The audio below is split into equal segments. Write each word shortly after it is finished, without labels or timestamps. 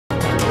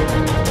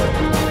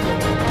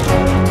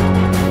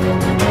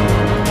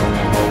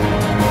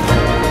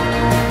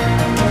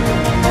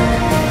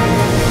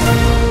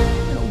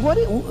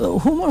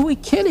whom are we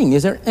kidding?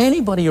 Is there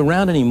anybody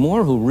around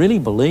anymore who really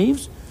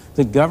believes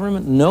the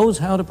government knows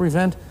how to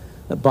prevent,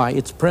 by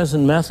its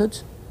present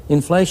methods,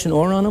 inflation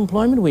or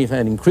unemployment? We've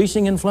had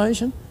increasing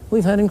inflation.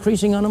 We've had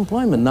increasing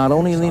unemployment, not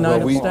only in the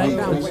United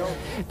States.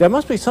 There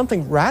must be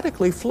something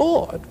radically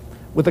flawed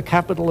with the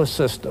capitalist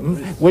system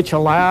which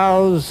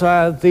allows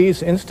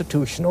these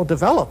institutional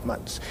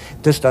developments.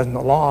 This doesn't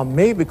alarm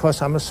me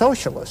because I'm a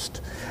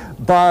socialist.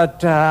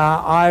 But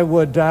I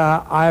would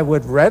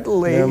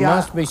readily... There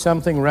must be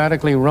something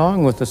radically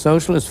wrong with the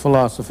socialist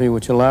philosophy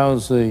which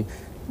allows the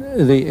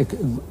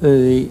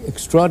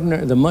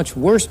extraordinary, the much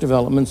worse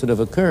developments that have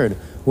occurred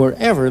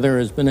wherever there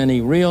has been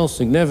any real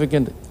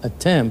significant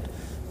attempt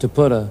to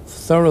put a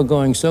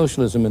thoroughgoing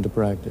socialism into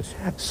practice.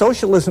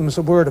 Socialism is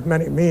a word of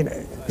many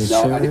meanings.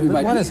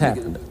 What has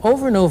happened?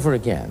 Over and over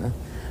again,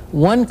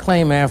 one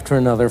claim after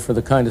another for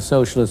the kind of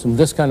socialism,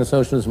 this kind of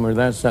socialism or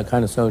that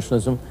kind of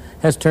socialism,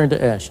 has turned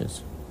to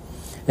ashes.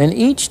 And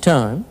each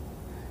time,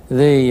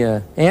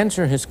 the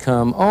answer has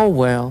come, oh,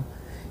 well,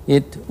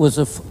 it was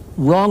a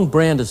wrong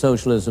brand of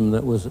socialism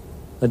that was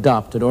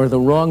adopted, or the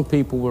wrong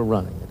people were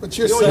running it. But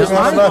you're saying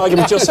an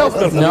argument yourself.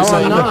 No,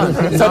 I'm not.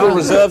 The Federal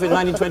Reserve in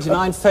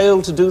 1929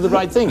 failed to do the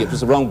right thing. It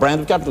was the wrong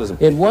brand of capitalism.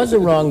 It was a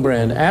wrong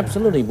brand,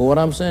 absolutely, but what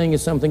I'm saying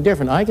is something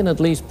different. I can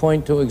at least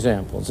point to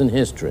examples in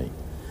history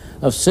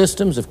of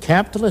systems, of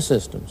capitalist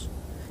systems,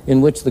 in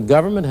which the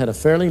government had a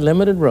fairly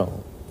limited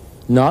role,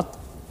 not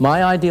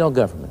my ideal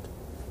government,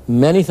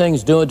 many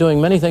things doing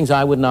many things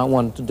I would not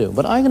want to do.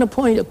 But I'm going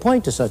to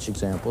point to such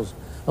examples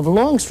of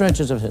long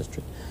stretches of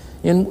history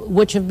in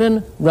which have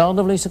been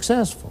relatively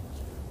successful,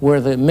 where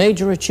the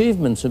major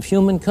achievements of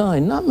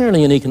humankind, not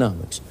merely in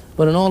economics,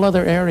 but in all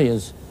other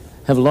areas,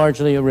 have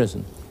largely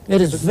arisen.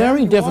 It is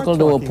very difficult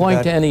to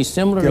point to any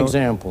similar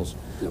examples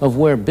of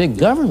where big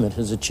government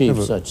has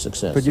achieved such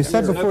success. But you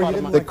said before you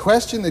didn't... The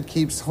question that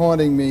keeps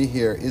haunting me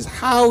here is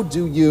how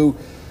do you,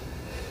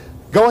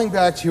 going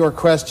back to your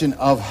question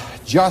of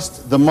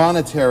just the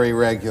monetary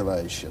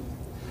regulation,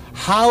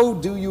 how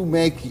do you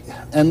make,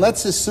 and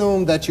let's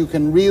assume that you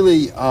can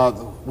really,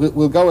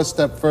 we'll go a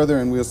step further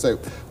and we'll say,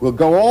 we'll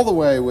go all the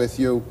way with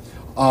you,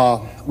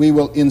 we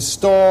will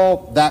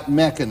install that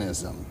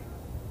mechanism.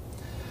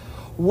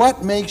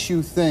 What makes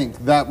you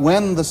think that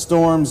when the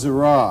storms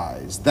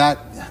arise, that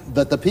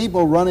the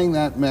people running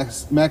that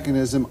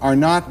mechanism are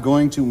not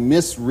going to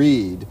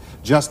misread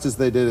just as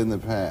they did in the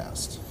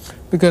past?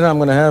 Because I'm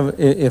going to have,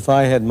 if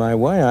I had my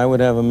way, I would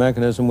have a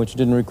mechanism which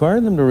didn't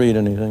require them to read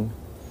anything.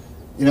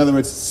 In other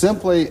words,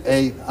 simply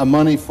a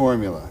money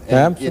formula. And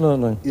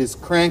absolutely. It is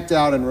cranked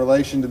out in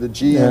relation to the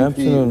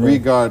GNP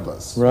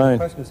regardless. Right. The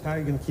question is, how are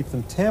you going to keep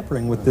them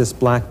tampering with this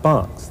black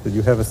box? That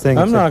you have a thing...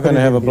 I'm not going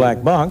to have a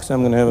black box.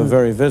 I'm going to have a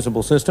very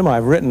visible system.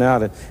 I've written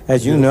out it,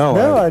 as you know.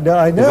 I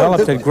know.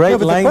 Developed at great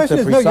length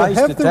the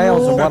precise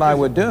details of what I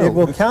would do. It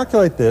will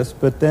calculate this,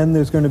 but then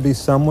there's going to be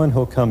someone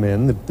who'll come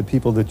in, the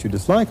people that you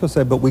dislike will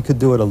say, but we could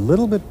do it a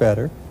little bit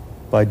better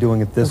by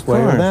doing it this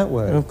way or that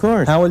way. Of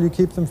course. How will you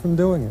keep them from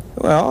doing it?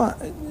 Well,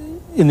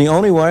 in the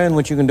only way in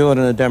which you can do it in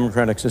a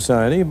democratic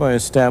society, by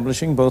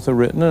establishing both a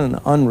written and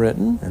an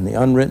unwritten, and the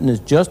unwritten is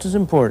just as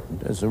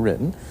important as the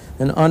written,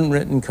 an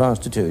unwritten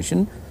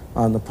constitution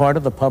on the part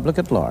of the public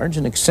at large,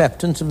 an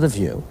acceptance of the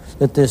view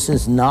that this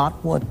is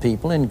not what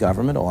people in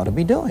government ought to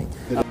be doing.